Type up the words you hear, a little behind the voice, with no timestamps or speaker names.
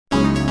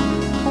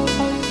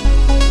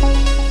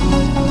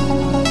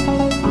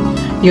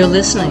You're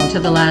listening to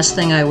The Last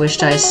Thing I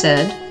Wished I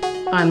Said.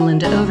 I'm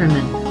Linda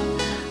Overman.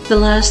 The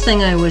Last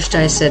Thing I Wished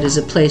I Said is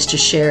a place to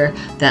share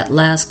that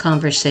last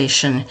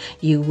conversation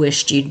you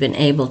wished you'd been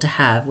able to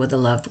have with a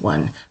loved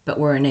one, but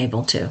were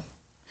unable to.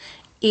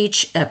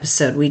 Each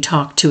episode we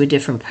talk to a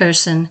different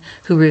person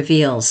who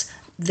reveals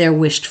their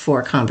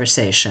wished-for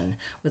conversation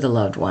with a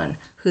loved one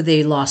who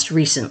they lost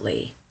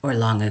recently or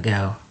long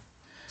ago.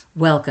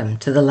 Welcome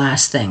to The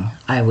Last Thing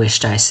I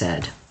Wished I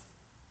Said.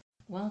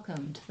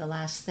 Welcome to The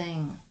Last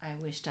Thing I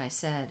Wished I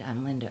Said.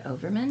 I'm Linda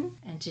Overman,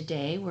 and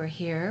today we're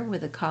here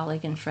with a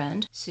colleague and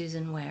friend,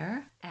 Susan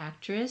Ware,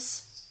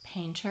 actress,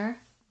 painter,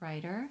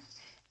 writer.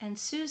 And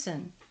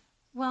Susan,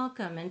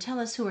 welcome, and tell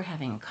us who we're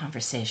having a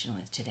conversation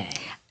with today.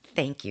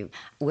 Thank you.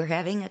 We're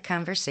having a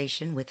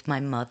conversation with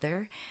my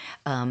mother.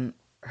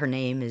 Her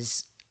name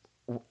is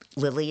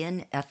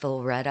Lillian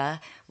Ethelreda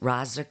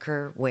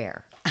Roziker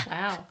Ware.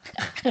 Wow.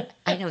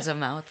 I know it's a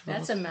mouthful.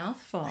 That's a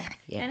mouthful.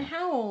 Yeah. And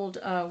how old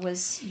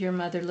was your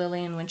mother,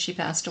 Lillian, when she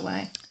passed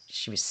away?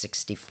 She was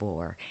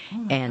 64,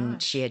 Oh and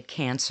gosh. she had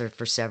cancer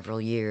for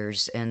several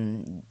years,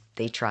 and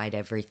they tried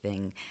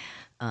everything.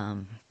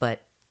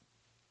 But,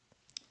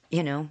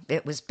 you know,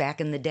 it was back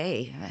in the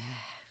day.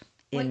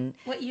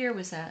 What year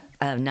was that?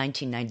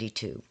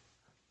 1992.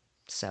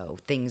 So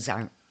things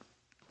are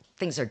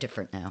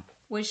different now.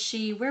 Where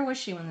was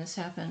she when this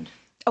happened?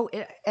 Oh,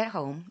 at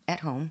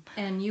home.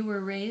 And you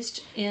were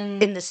raised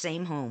in... In the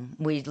same home.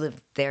 We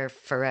lived there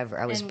forever.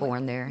 I was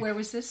born there. Where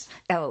was this?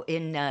 Oh,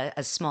 in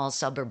a small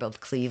suburb of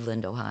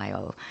Cleveland,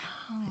 Ohio.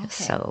 Oh, okay.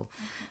 So,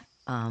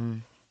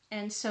 And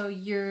so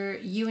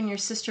you and your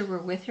sister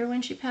were with her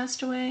when she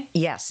passed away?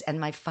 yes, and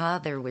my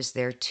father was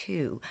there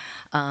too.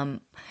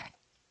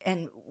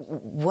 And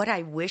what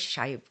I wish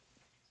I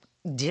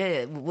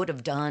would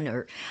have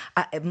done,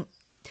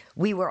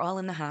 we were all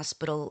in the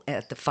hospital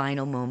at the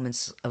final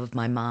moments of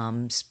my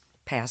mom's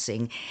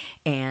passing,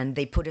 and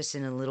they put us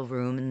in a little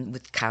room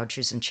with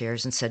couches and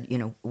chairs and said,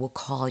 we'll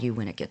call you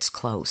when it gets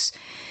close.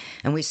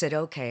 And we said,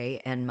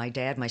 okay, and my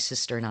dad, my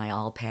sister, and I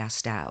all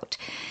passed out.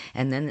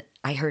 And then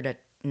I heard a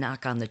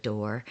knock on the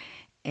door,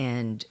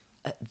 and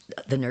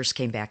the nurse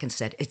came back and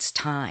said, it's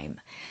time.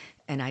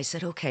 And I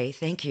said, okay,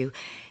 thank you.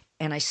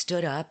 And I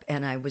stood up,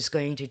 and I was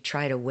going to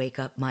try to wake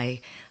up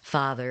my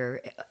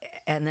father,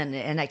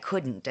 and I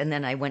couldn't. And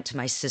then I went to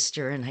my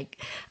sister, and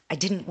I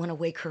didn't want to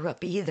wake her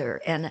up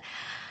either. And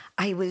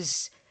I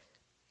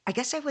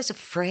guess I was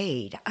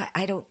afraid.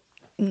 I don't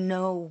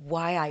know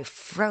why I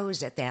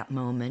froze at that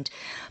moment,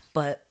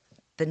 but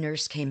the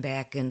nurse came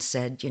back and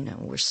said,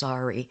 we're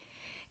sorry.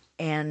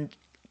 And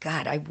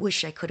God, I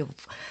wish I could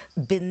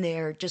have been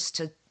there just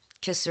to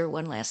kiss her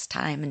one last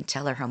time and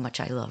tell her how much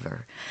I love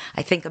her.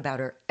 I think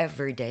about her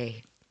every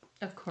day.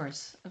 Of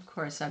course.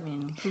 I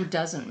mean, who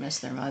doesn't miss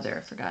their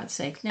mother, for God's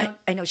sake? Now,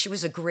 I know she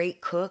was a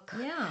great cook.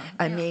 Yeah.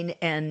 I mean,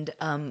 and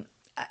I'm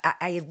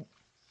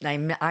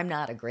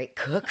not a great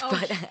cook,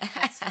 but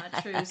that's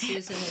not true.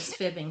 Susan is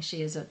fibbing.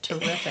 She is a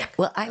terrific.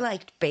 Well, I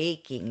liked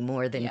baking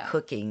more than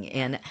cooking,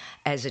 and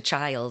as a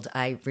child,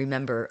 I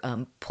remember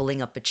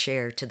pulling up a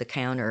chair to the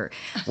counter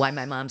while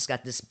my mom's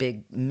got this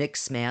big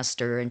mix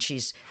master, and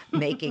she's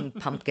making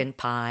pumpkin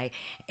pie,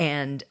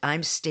 and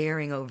I'm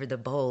staring over the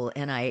bowl,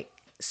 and I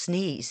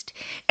sneezed.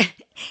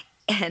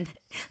 And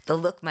the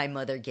look my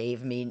mother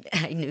gave me,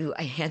 I knew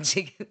I had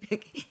to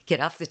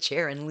get off the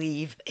chair and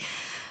leave.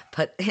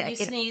 But you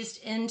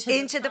sneezed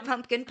into the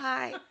pumpkin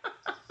pie.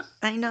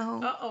 I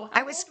know. Uh-oh.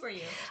 How old were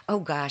you? Oh,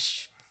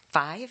 gosh,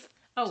 5?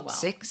 Oh, well.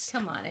 6?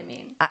 Come on, I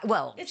mean.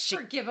 It's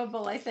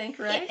forgivable, I think,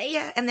 right?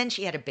 Yeah, and then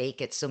she had to bake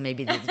it, so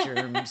maybe the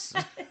germs.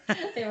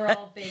 They were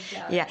all baked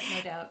out, yeah.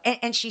 No doubt.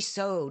 And she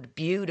sewed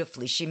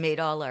beautifully. She made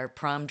all our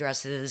prom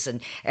dresses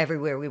and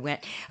everywhere we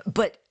went.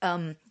 But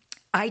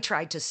I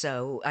tried to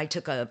sew. I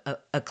took a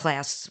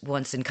class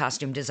once in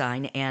costume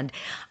design, and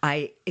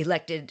I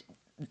elected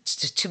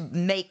to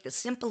make the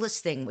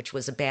simplest thing, which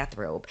was a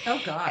bathrobe.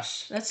 Oh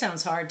gosh, that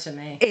sounds hard to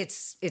me.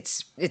 It's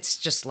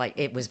just like,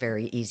 it was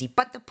very easy.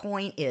 But the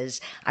point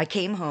is, I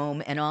came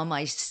home and all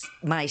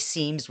my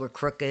seams were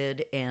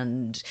crooked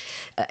and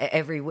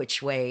every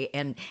which way.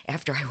 And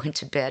after I went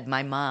to bed,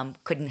 my mom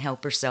couldn't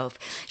help herself.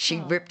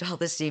 She ripped all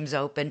the seams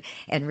open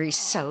and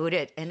re-sewed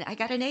it, and I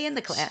got an A in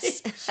the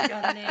class. She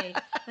got an A.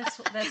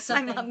 That's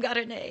something. My mom got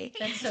an A.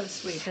 That's so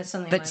sweet. That's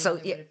something my mother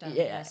would have done.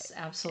 Yes,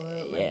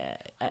 absolutely.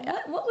 Yeah.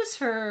 What was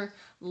her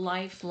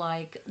life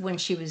like when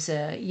she was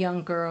a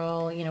young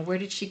girl? Where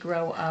did she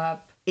grow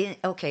up?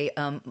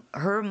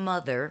 Her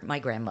mother, my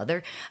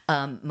grandmother,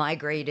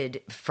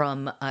 migrated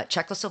from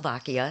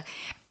Czechoslovakia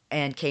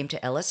and came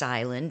to Ellis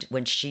Island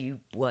when she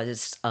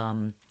was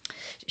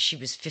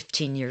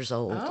 15 years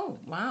old. Oh,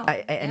 wow.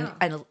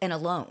 And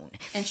alone.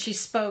 And she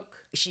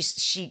spoke.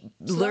 She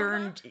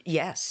learned,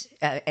 yes,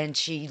 and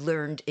she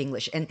learned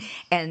English,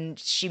 and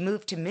she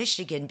moved to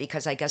Michigan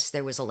because I guess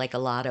there was a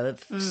lot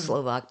of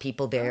Slovak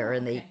people there,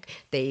 and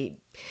they.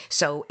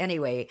 So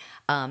anyway,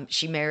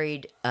 she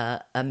married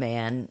a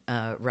man,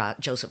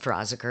 Joseph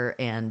Roziker,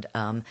 and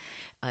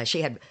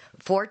she had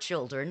 4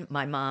 children.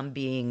 My mom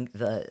being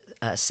the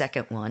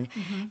second one,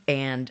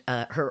 and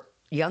her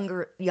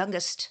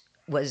youngest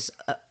was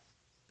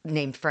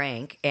named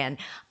Frank, and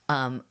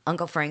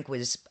Uncle Frank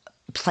was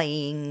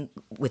playing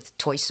with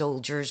toy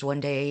soldiers one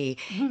day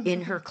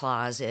in her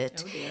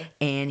closet. Oh, dear.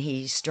 And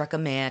he struck a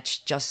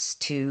match just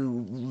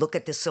to look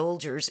at the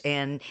soldiers,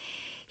 and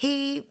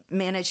he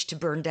managed to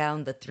burn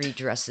down the 3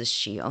 dresses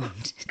she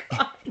owned.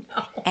 God,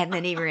 no. And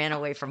then he ran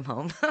away from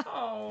home.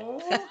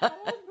 Oh, how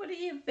old would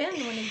he have been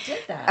when he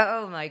did that?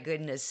 Oh my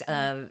goodness.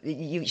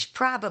 You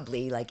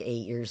probably like 8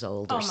 years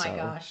old or so. Oh my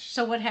gosh.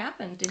 So what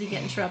happened? Did he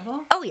get in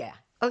trouble? Oh yeah.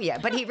 Oh yeah,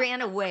 but he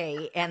ran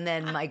away, and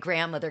then my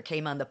grandmother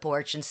came on the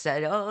porch and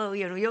said, "Oh,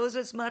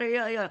 Joseph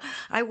Maria,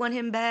 I want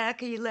him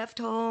back. He left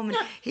home, and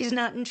he's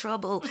not in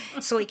trouble."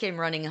 So he came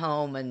running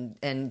home,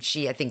 and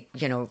she, I think,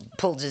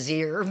 pulled his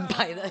ear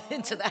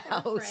into the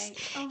house.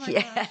 Frank. Oh my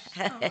gosh.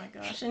 Oh my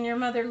gosh. And your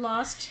mother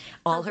lost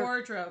All her her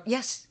wardrobe.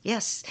 Yes,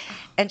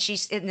 and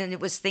then it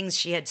was things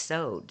she had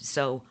sewed.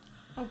 So.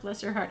 Oh,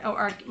 bless her heart.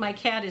 Oh, my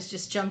cat has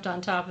just jumped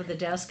on top of the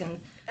desk, and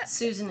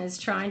Susan is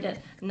trying to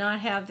not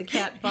have the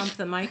cat bump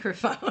the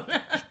microphone.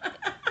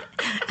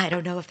 I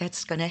don't know if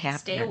that's going to happen.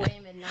 Stay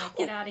away, Midnight.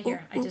 Get out of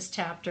here. I just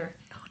tapped her.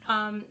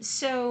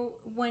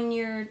 So when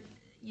your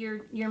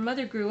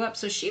mother grew up,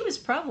 so she was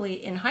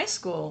probably in high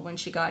school when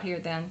she got here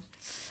then.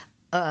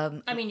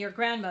 I mean, your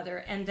grandmother,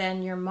 and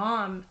then your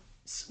mom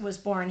was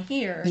born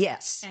here.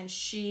 Yes. And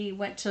she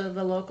went to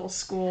the local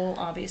school,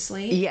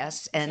 obviously.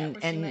 Yes, Is that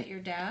where she met your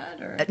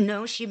dad, or?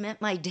 No, she met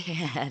my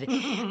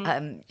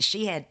dad.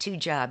 She had 2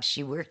 jobs.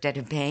 She worked at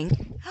a bank.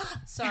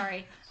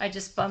 Sorry, I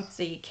just bumped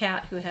the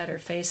cat who had her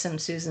face in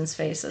Susan's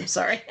face. I'm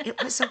sorry.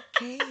 It was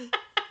okay.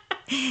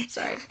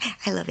 Sorry.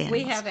 I love animals.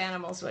 We have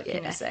animals. What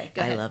can you say?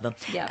 Go ahead. I love them.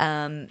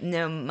 Yeah.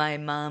 No, my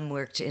mom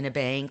worked in a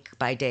bank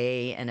by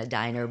day and a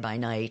diner by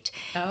night.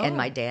 Oh. And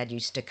my dad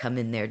used to come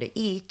in there to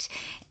eat,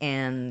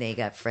 and they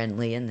got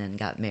friendly and then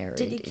got married.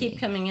 Did he keep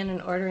coming in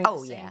and ordering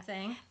the same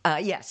thing?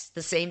 Yes,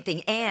 the same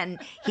thing. And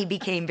he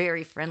became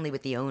very friendly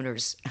with the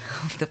owners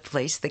of the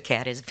place. The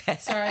cat is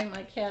back. Sorry,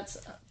 my cat's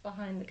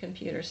behind the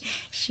computers.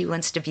 She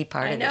wants to be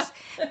part of this.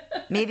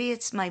 Maybe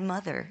it's my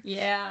mother.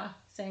 Yeah,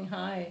 saying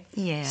hi.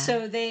 Yeah.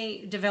 So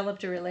they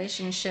developed a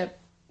relationship.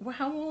 Well,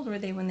 how old were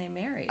they when they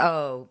married?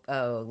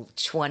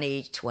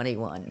 20,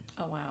 21.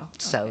 Oh, wow.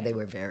 So Okay. they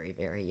were very,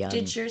 very young.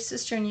 Did your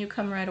sister and you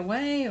come right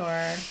away,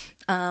 or?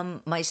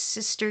 My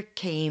sister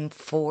came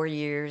 4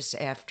 years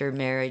after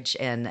marriage,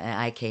 and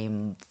I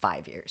came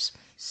 5 years.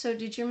 So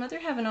did your mother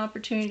have an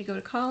opportunity to go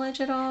to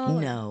college at all?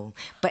 No,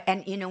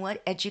 and you know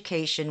what?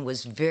 Education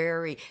was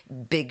very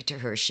big to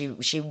her.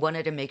 She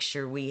wanted to make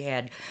sure we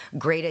had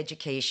great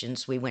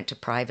educations. We went to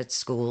private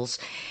schools,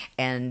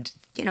 and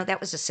that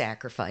was a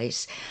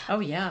sacrifice. Oh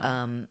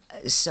yeah.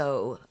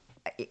 So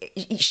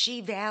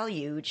she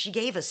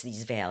gave us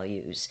these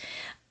values.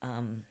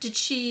 Did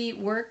she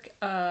work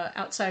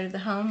outside of the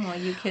home while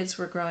you kids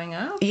were growing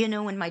up?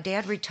 When my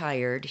dad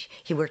retired,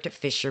 he worked at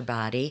Fisher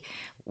Body,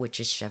 which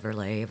is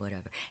Chevrolet,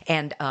 whatever.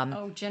 And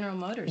General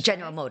Motors.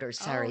 General right? Motors,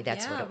 sorry,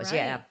 that's what it was. Right.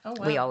 Yeah, Oh,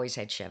 wow. we always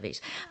had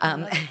Chevys.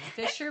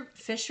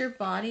 Fisher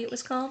Body, it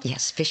was called?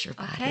 Yes, Fisher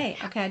Body. Okay,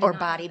 I did or not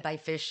Body know that. by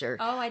Fisher.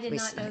 Oh, I did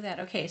not know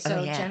that. Okay,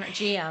 so yeah.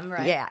 GM,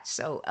 right? Yeah,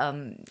 so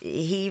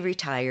he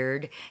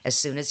retired as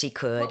soon as he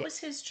could. What was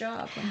his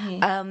job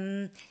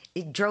when he...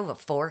 He drove a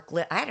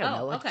forklift. I don't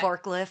know, okay. a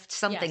forklift,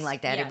 something Yes,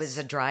 like that. yes. It was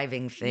a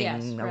driving thing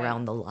Yes, right.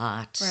 around the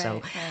lot.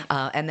 So,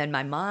 right. and then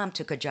my mom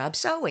took a job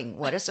sewing.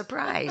 What a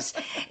surprise!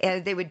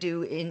 And they would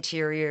do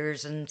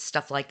interiors and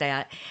stuff like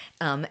that.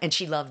 And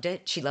she loved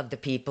it. She loved the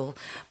people.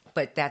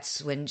 But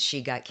that's when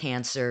she got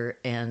cancer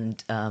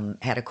and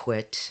had to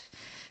quit.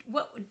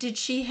 What did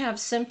she have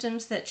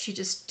symptoms that she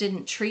just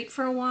didn't treat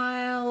for a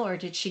while, or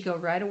did she go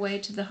right away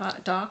to the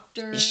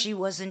doctor? She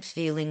wasn't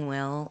feeling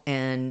well,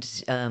 and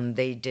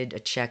they did a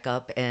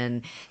checkup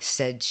and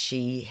said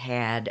she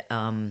had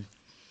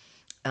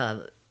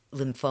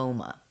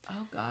lymphoma.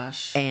 Oh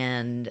gosh!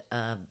 And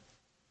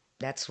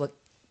that's what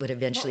would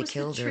eventually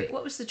killed her.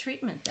 What was the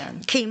treatment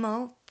then?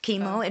 Chemo.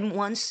 And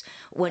once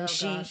when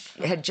gosh.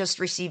 had just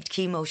received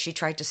chemo, she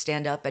tried to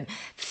stand up and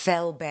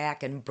fell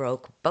back and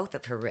broke both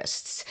of her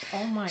wrists.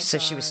 Oh my So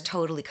God. she was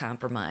totally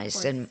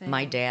compromised. Poor and thing.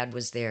 my dad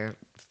was there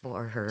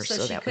for her,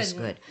 so she that was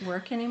good. couldn't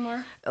work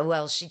anymore?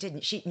 Well, she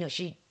didn't. She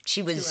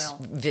was ill.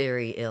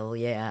 very ill,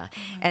 yeah.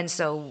 And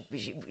so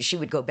she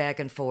would go back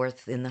and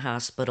forth in the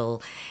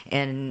hospital,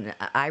 and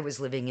I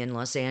was living in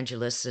Los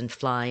Angeles and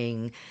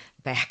flying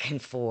back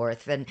and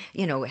forth, and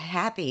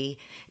happy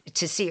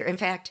to see her. In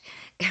fact,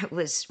 it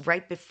was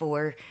right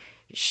before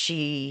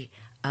she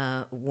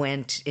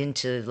went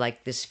into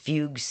like this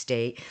fugue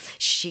state.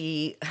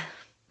 She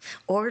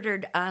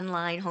ordered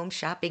online Home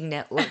Shopping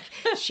Network.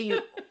 She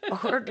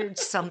ordered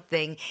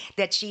something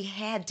that she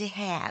had to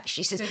have.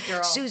 She says,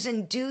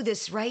 "Susan, do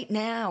this right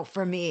now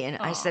for me." And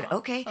I said,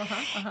 "Okay."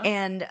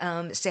 And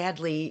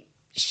sadly,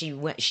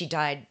 She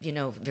died,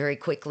 very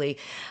quickly.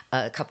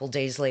 A couple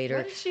days later.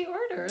 What did she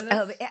order?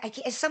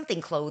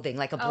 Something clothing,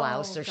 like a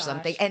blouse or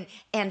something. Gosh.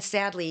 And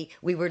sadly,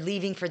 we were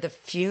leaving for the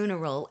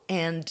funeral,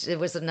 and there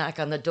was a knock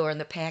on the door, and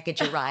the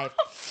package arrived.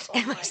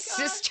 And my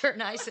sister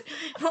and I said,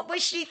 "What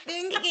was she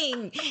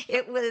thinking?"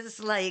 It was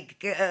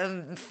like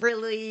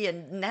frilly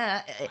and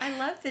not. I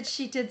love that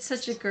she did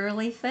such a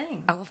girly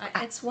thing.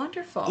 It's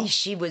wonderful.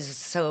 She was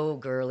so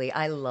girly.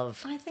 I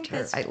love I think her.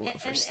 that's I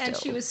love her still. And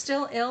she was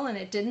still ill, and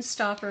it didn't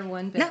stop her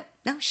one bit.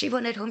 No, she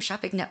wanted Home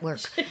Shopping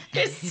Network.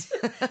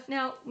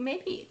 Now,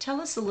 maybe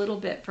tell us a little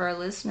bit for our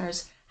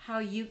listeners how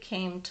you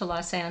came to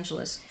Los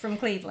Angeles from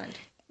Cleveland.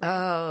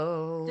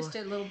 Oh, just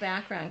a little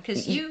background,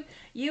 because you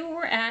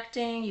were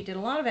acting. You did a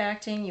lot of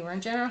acting. You were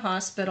in General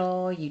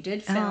Hospital. You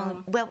did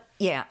film. Well,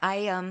 yeah,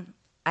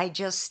 I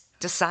just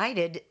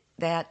decided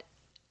that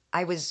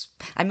I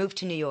moved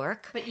to New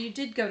York. But you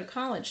did go to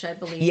college, I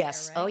believe.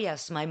 Yes. There, right? Oh,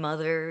 yes. My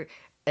mother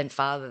and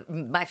father.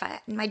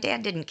 My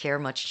dad didn't care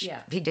much. Yeah.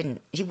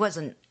 He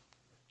wasn't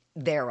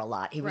there a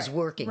lot. He was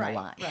working a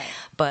lot. Right.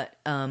 But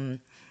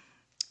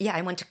yeah,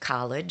 I went to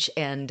college,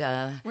 and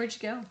where'd you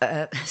go?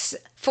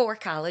 4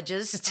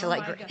 colleges until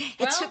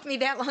It took me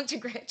that long to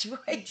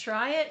graduate. You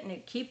try it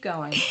and keep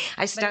going.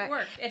 But it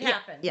worked. It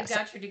happened. Yes, you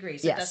got your degree,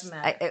 so it doesn't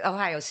matter.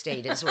 Ohio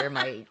State is where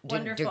my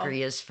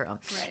degree is from.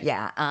 Right.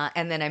 Yeah,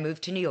 and then I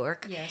moved to New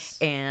York. Yes.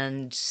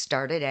 And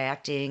started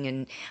acting,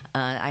 and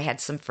I had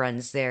some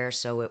friends there,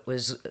 so it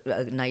was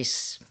a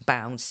nice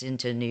bounce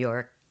into New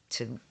York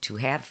to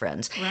have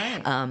friends.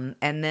 Right.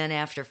 And then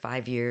after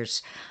 5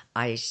 years,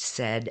 I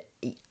said,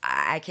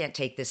 I can't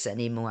take this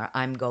anymore.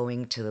 I'm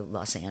going to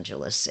Los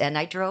Angeles. And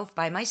I drove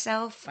by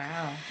myself.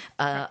 Wow.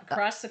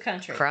 Across the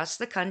country. Across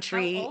the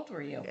country. How old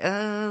were you?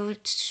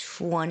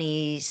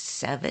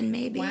 27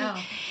 maybe.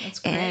 Wow, that's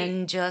great.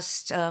 And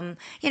just, I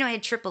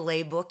had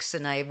AAA books,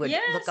 and I would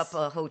look up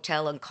a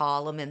hotel and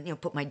call them,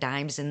 and, put my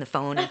dimes in the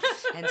phone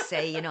and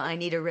say, I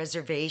need a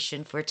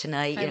reservation for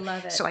tonight. I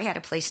love it. So I had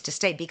a place to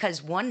stay,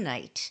 because one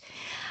night,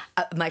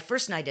 my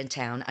first night in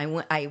town,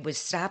 I was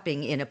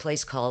stopping in a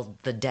place called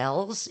the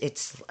Dells.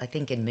 It's, I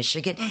think, in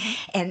Michigan.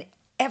 Mm-hmm. And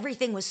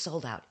everything was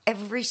sold out.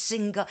 Every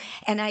single...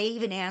 And I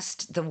even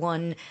asked the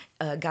one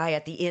guy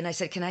at the inn, I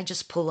said, can I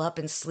just pull up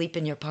and sleep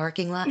in your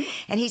parking lot?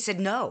 And he said,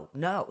 no.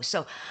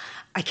 So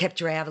I kept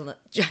driving,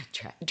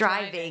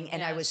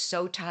 and I was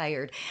so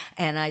tired.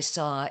 And I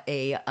saw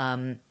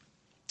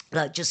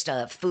just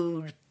a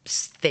food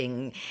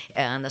thing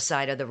on the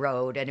side of the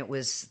road, and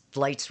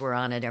lights were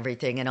on and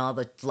everything, and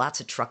lots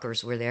of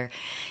truckers were there,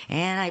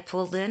 and I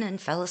pulled in and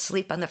fell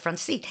asleep on the front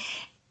seat.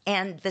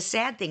 And the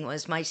sad thing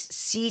was, my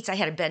seats, I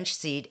had a bench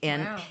seat,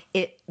 and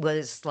it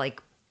was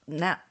like,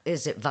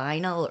 is it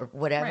vinyl or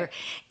whatever? Right.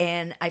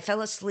 And I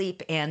fell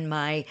asleep, and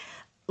my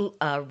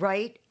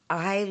right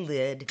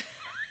eyelid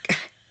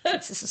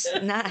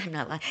I'm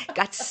not lying,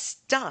 got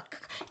stuck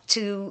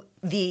to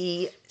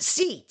the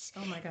seat.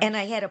 Oh my God. And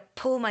I had to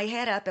pull my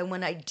head up, and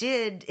when I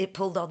did, it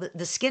pulled all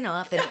the skin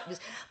off, and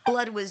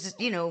blood was,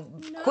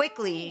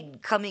 quickly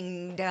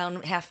coming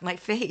down half my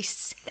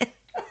face.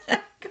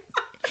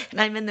 And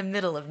I'm in the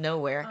middle of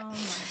nowhere. Oh my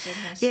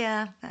goodness.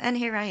 Yeah, and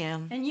here I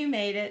am. And you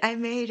made it. I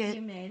made it.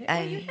 You made it.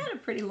 Well, you had a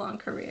pretty long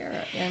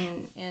career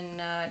in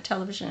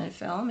television and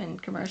film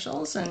and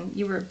commercials, and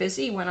you were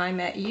busy when I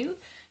met you.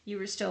 You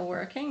were still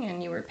working,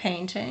 and you were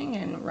painting,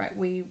 and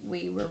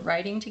we were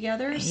writing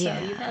together. So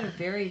you had a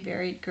very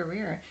varied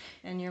career,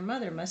 and your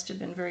mother must have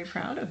been very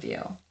proud of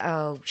you.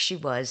 Oh, she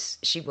was.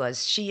 She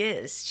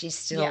is. She's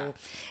still.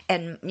 Yeah.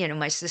 And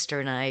my sister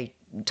and I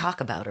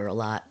talk about her a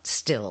lot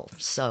still.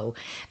 So,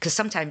 because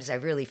sometimes I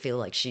really feel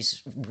like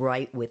she's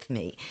right with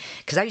me.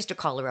 Because I used to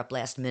call her up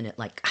last minute,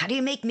 like, "How do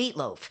you make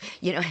meatloaf?"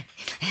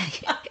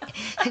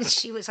 And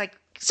she was like,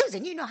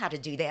 "Susan, you know how to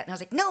do that." And I was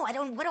like, "No, I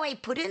don't. What do I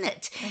put in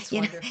it?" That's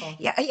wonderful.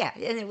 Yeah.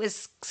 And it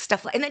was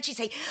stuff like, and then she'd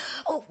say,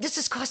 "Oh, this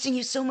is costing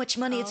you so much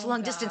money. It's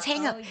long distance.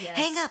 Hang up. Yes.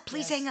 Hang up.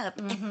 Please hang up."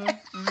 Mm-hmm.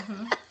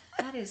 Mm-hmm.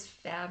 That is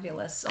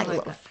fabulous. I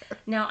love her.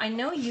 Now, I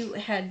know you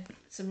had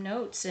some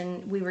notes,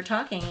 and we were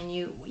talking, and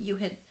you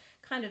had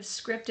kind of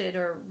scripted,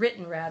 or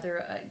written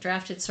rather,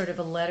 drafted sort of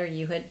a letter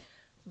you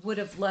would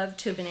have loved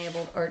to have been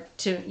able, or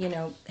to,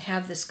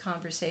 have this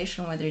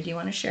conversation with her. Do you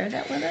want to share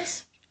that with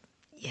us?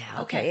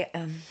 Yeah, okay.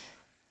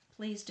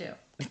 Please do.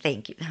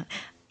 Thank you.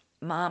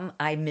 Mom,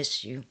 I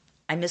miss you.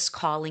 I miss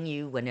calling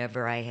you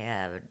whenever I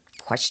have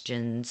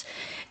questions.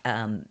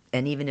 And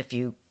even if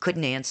you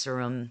couldn't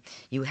answer them,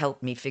 you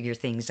helped me figure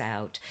things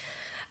out.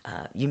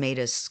 You made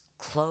us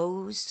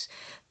clothes.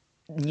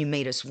 You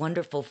made us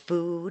wonderful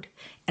food.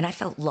 And I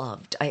felt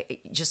loved.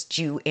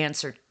 You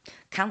answered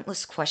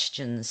countless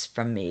questions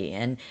from me.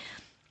 And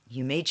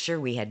you made sure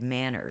we had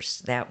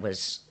manners. That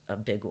was a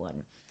big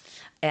one.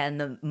 And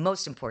the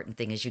most important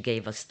thing is you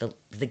gave us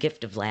the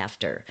gift of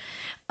laughter.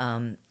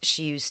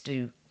 She used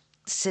to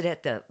sit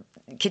at the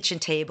kitchen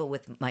table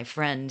with my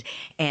friend,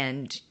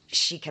 and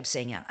she kept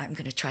saying, I'm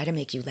going to try to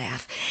make you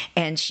laugh.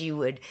 And she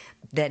would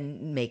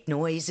then make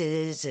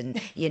noises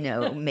and,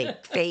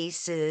 make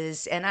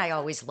faces. And I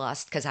always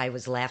lost because I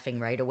was laughing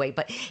right away.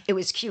 But it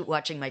was cute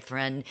watching my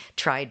friend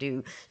try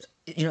to,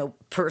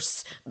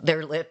 purse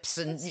their lips.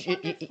 And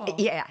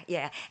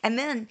yeah. And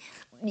then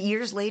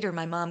years later,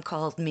 my mom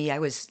called me. I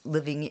was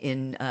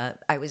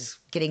I was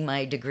getting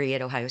my degree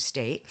at Ohio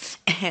State.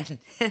 And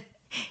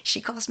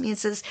she calls me and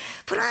says,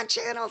 put on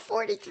channel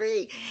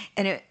 43.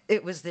 And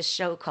it was this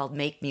show called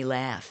Make Me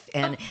Laugh.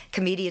 And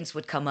comedians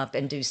would come up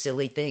and do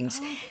silly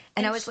things.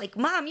 And I was like,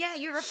 Mom, yeah,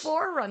 you're a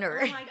forerunner.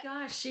 Oh, my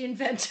gosh, she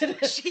invented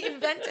it. She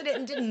invented it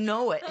and didn't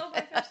know it. Oh,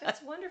 my gosh,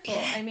 that's wonderful.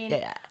 I mean,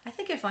 I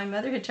think if my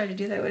mother had tried to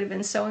do that, I would have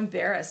been so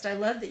embarrassed. I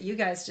love that you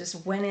guys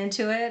just went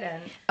into it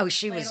and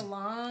played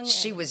along.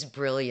 She was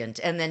brilliant.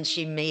 And then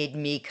she made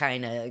me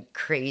kind of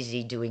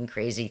crazy doing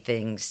crazy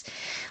things.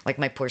 Like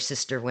my poor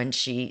sister, when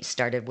she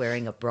started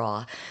wearing a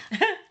bra,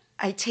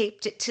 I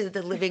taped it to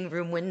the living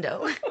room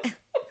window.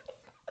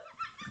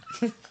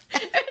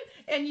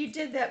 And you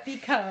did that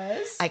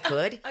because? I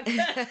could.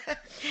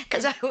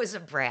 Because I was a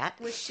brat.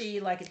 Was she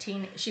like a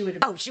teen? She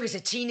was a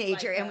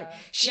teenager, and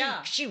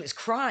she was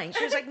crying.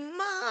 She was like,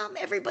 Mom,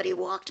 everybody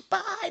walked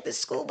by. The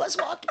school bus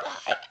walked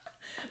by.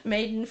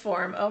 Maiden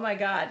form. Oh, my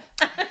God.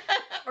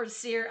 Or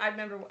Sears. I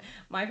remember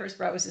my first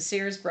bra was a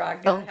Sears bra.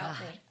 God help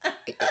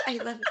me. I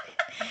love it.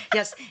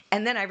 Yes,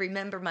 and then I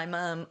remember my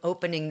mom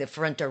opening the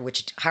front door,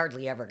 which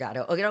hardly ever got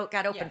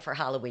open for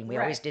Halloween. We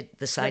always did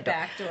the side door.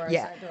 Back door,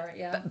 side door,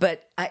 yeah.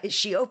 But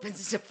she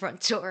opens the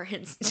front door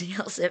and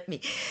yells at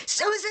me,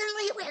 Susan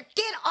Leeware,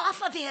 get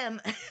off of him!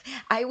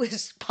 I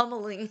was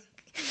pummeling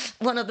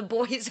one of the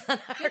boys on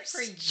our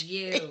street. For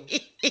you.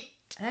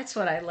 That's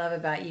what I love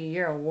about you.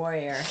 You're a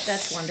warrior.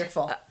 That's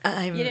wonderful.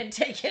 You didn't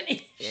take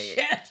any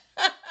shit.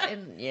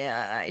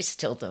 I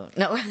still don't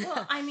know.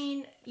 Well, I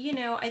mean,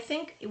 I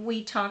think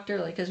we talked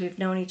earlier because we've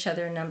known each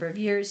other a number of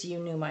years. You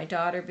knew my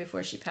daughter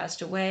before she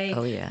passed away.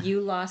 Oh, yeah. You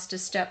lost a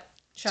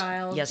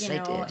stepchild. Yes, I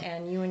did.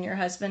 And you and your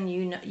husband,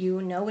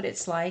 you know what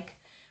it's like.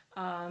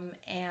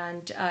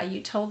 And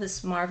you told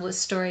this marvelous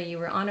story. You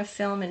were on a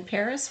film in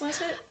Paris,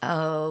 was it?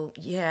 Oh,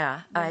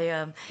 yeah.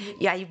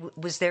 I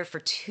was there for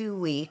 2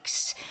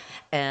 weeks,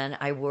 and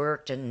I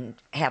worked and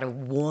had a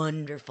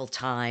wonderful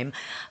time,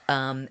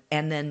 and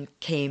then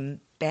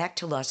came back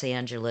to Los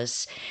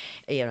Angeles,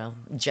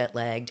 jet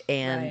lagged.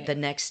 And the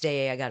next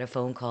day I got a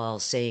phone call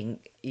saying,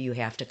 you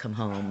have to come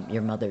home.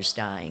 Your mother's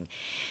dying.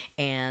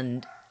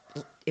 And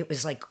it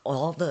was like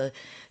all the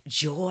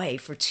joy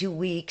for 2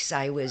 weeks.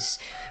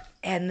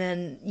 And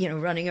then,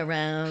 running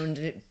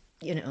around,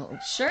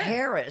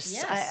 Paris.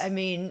 Yes. I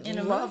mean, in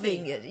a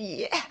loving movie.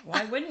 it. Yeah.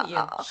 Why wouldn't you?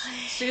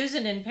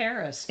 Susan in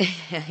Paris.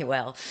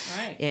 Well,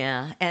 right.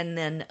 Yeah. And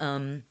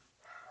then,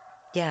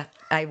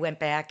 I went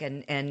back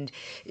and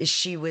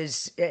she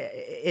was,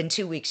 in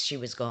 2 weeks, she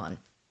was gone.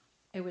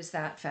 It was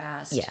that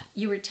fast. Yeah.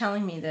 You were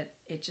telling me that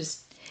it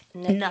just...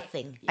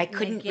 Nothing. I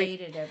couldn't...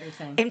 negated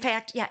everything. In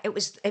fact, it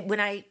was... When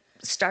I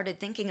started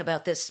thinking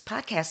about this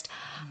podcast,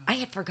 I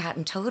had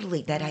forgotten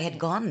totally that I had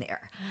gone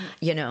there,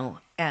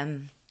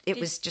 it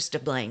was just a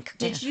blank.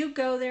 Did you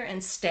go there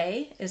and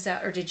stay?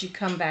 Or did you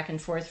come back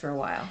and forth for a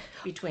while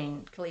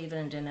between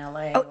Cleveland and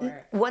LA?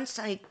 Once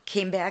I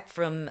came back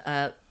from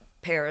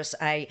Paris,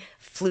 I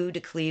flew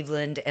to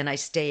Cleveland and I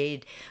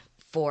stayed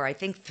for, I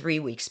think, 3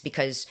 weeks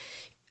because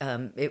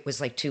it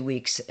was like 2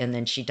 weeks and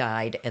then she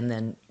died and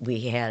then we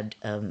had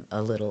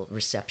a little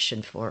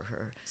reception for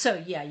her.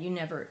 So,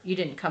 you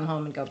didn't come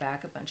home and go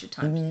back a bunch of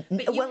times.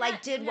 I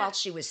did while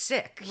she was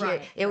sick.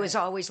 Right, it was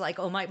always like,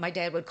 my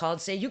dad would call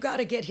and say, you got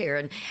to get here.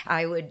 And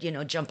I would,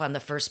 jump on the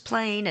first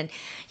plane. And,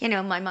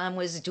 my mom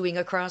was doing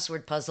a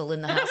crossword puzzle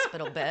in the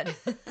hospital bed.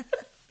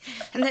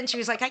 And then she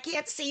was like, I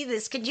can't see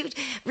this. Could you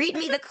read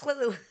me the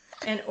clue?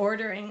 And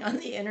ordering on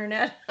the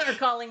internet or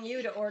calling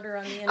you to order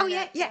on the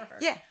internet. Oh,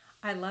 yeah.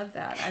 I love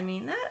that. I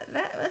mean,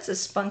 that's a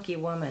spunky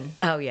woman.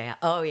 Oh, yeah.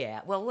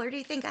 Well, where do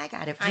you think I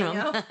got it from? I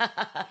know.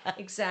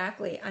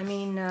 Exactly. I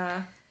mean,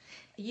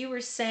 you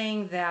were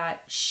saying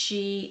that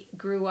she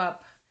grew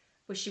up,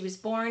 she was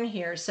born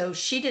here, so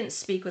she didn't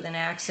speak with an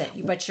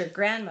accent, but your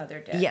grandmother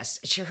did. Yes.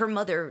 Her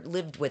mother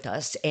lived with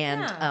us,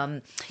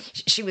 and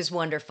she was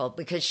wonderful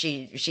because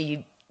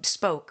she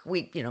spoke,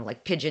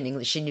 like pidgin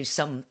English. She knew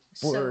some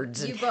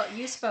words.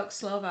 You spoke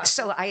Slovak.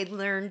 So I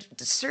learned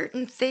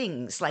certain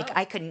things, like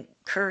I can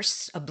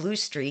curse a blue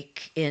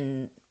streak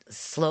in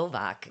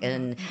Slovak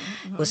and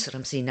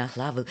Usram si na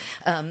hlavu.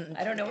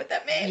 I don't know what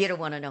that means. You don't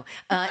want to know.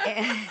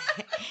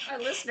 Our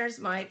listeners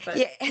might, but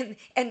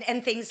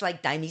and things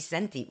like daj mi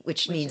centi,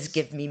 which means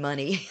give me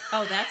money.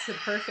 Oh, that's the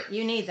perfect.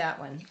 You need that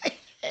one.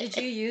 Did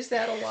you use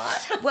that a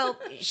lot? Well,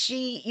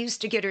 she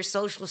used to get her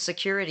Social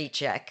Security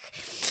check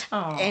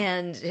Oh.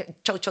 and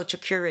Social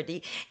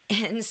Security,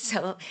 and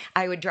so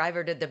I would drive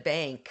her to the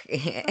bank.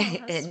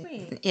 how and,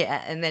 sweet.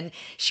 Yeah, and then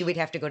she would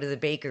have to go to the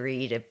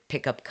bakery to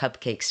pick up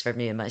cupcakes for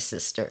me and my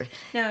sister.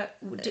 Now,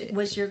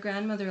 was your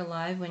grandmother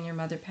alive when your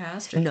mother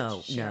passed? Or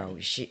No,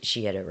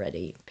 she had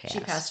already passed. She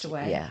passed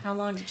away? Yeah. How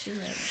long did she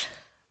live?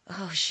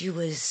 Oh, she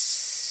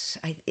was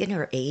in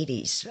her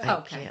 80s. I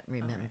Okay. can't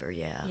remember, Right.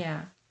 yeah.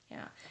 Yeah.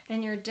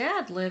 And your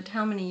dad lived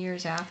how many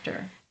years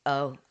after?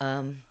 Oh,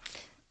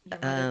 Your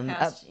mother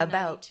passed in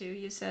about 92,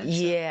 you said?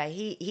 Yeah,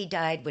 he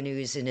died when he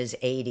was in his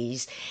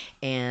 80s,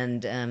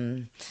 and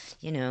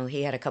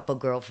he had a couple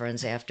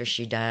girlfriends after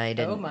she died.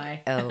 And, Oh,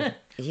 my.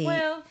 He,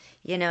 Well,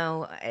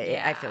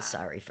 I feel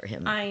sorry for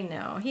him. I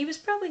know. He was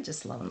probably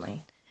just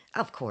lonely.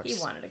 Of course. He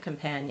wanted a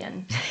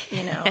companion.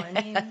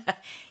 I mean,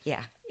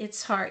 Yeah.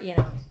 it's hard,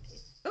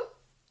 Oh,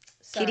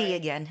 sorry. Kitty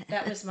again.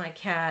 That was my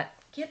cat.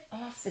 Get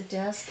off the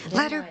desk.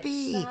 Let her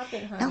be. Stop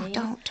it, honey.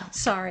 No, don't.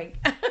 Sorry.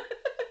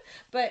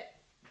 But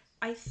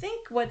I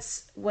think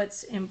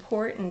what's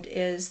important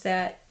is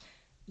that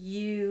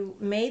you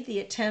made the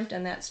attempt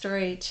in that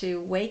story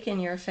to waken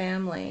your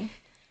family.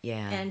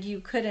 Yeah. And you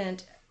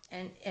couldn't,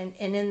 and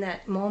in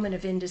that moment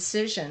of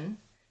indecision,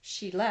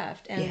 she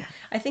left. And Yeah.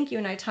 I think you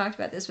and I talked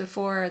about this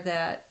before,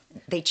 that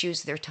They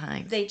choose their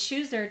time. they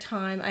choose their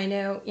time. I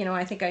know,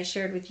 I think I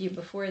shared with you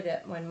before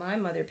that when my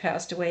mother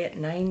passed away at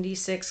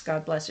 96,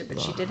 God bless her,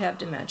 but she did have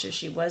dementia.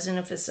 She was in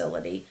a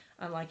facility,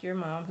 unlike your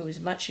mom, who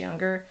was much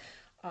younger.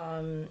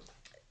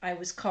 I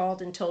was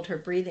called and told her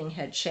breathing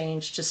had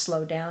changed to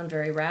slow down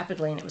very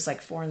rapidly, and it was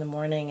like 4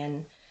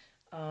 a.m.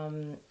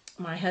 And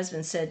my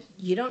husband said,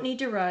 "You don't need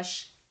to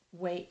rush.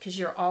 Wait, because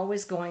you're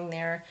always going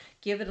there.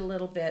 Give it a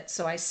little bit."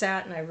 So I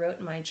sat and I wrote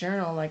in my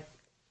journal, like,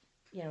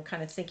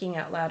 kind of thinking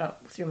out loud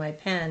through my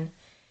pen.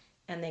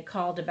 And they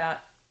called about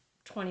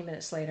 20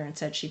 minutes later and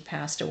said she'd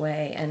passed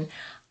away. And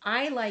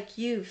I, like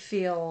you,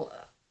 feel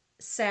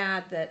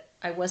sad that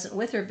I wasn't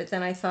with her. But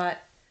then I thought,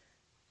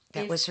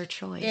 That was her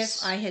choice.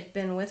 if I had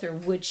been with her,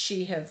 would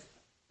she have,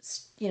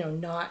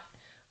 not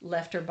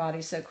left her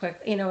body so quick?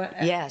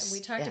 Yes. We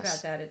talked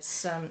about that.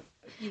 It's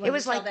It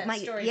was like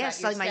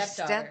my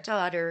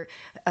stepdaughter.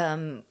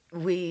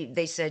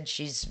 They said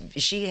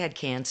she had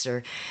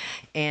cancer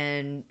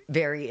and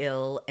very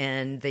ill,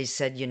 and they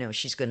said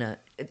she's gonna.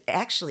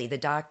 Actually, the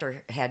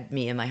doctor had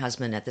me and my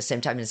husband at the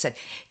same time and said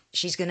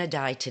she's gonna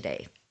die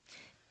today.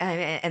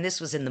 And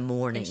this was in the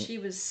morning. And she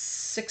was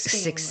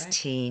 16,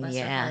 16, right?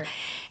 yeah.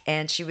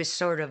 And she was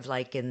sort of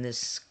like in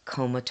this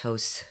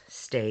comatose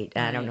state.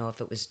 Right. I don't know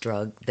if it was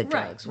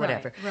drugs,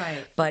 whatever.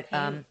 Right. But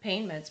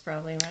pain meds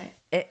probably, right?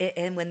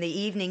 And when the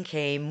evening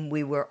came,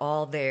 we were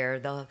all there.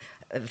 The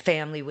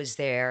family was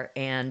there,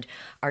 and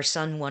our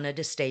son wanted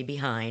to stay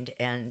behind,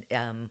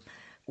 and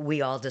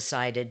we all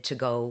decided to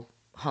go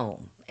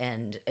home.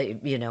 And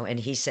and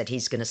he said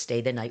he's going to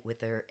stay the night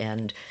with her,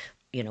 and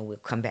we'll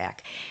come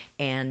back.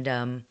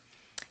 And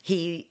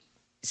he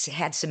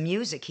had some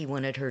music he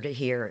wanted her to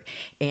hear,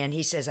 and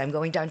he says, "I'm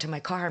going down to my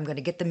car. I'm going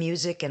to get the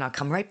music, and I'll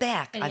come right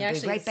back. And I'll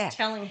be right back."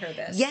 Telling her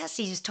this. Yes,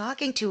 he's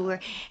talking to her,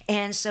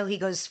 and so he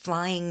goes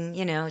flying,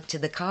 to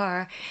the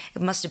car.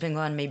 It must have been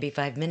gone maybe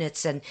 5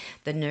 minutes, and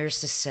the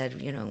nurses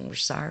said, "We're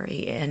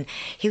sorry," and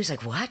he was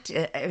like, "What?"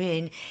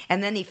 And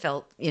then he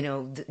felt,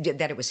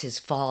 that it was his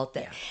fault.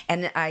 Yeah.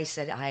 And I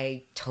said,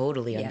 "I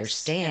totally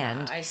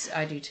understand." Yeah,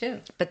 I do too.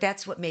 But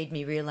that's what made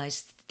me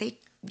realize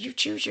you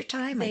choose your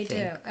time. They I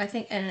think. do. I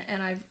think,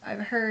 and I've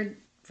heard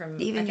from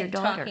Even your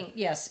daughter.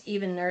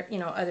 Even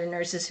other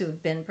nurses who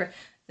have been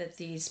that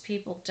these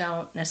people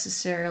don't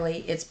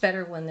necessarily. It's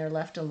better when they're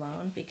left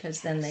alone,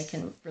 because then they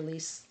can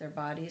release, their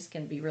bodies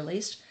can be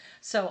released.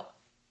 So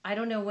I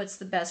don't know what's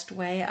the best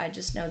way. I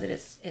just know that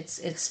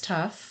it's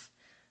tough.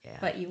 Yeah.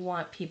 But you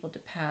want people to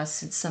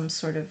pass in some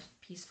sort of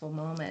peaceful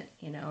moment,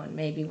 and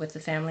maybe with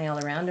the family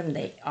all around them,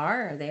 they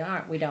are or they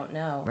aren't. We don't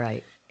know.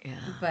 Right. Yeah.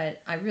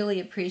 But I really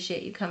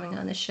appreciate you coming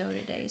on the show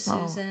today,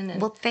 Susan.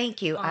 Well,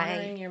 thank you.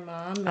 Honoring your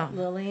mom,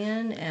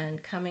 Lillian,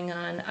 and coming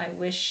on. I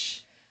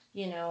wish,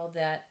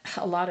 that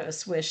a lot of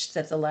us wish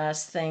that the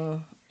last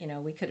thing,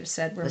 we could have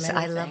said were many things.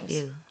 I love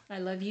you. I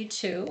love you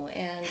too.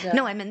 And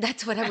no, I mean,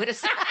 that's what I would have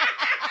said.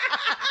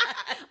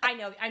 I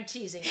know, I'm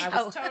teasing.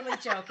 I was totally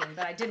joking,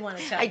 but I did want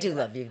to tell you. I do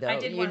love you, though. I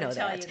did want to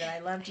tell you that I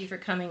loved you for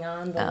coming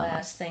on. The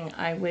last thing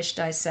I wished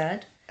I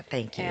said.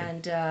 Thank you.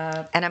 And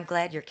I'm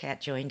glad your cat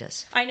joined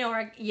us. I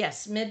know.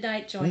 Yes,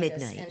 Midnight joined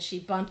us, and she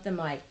bumped the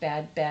mic.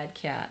 Bad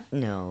cat.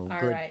 No, All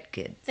good, right.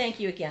 good. Thank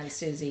you again,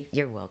 Susie.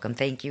 You're welcome.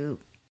 Thank you.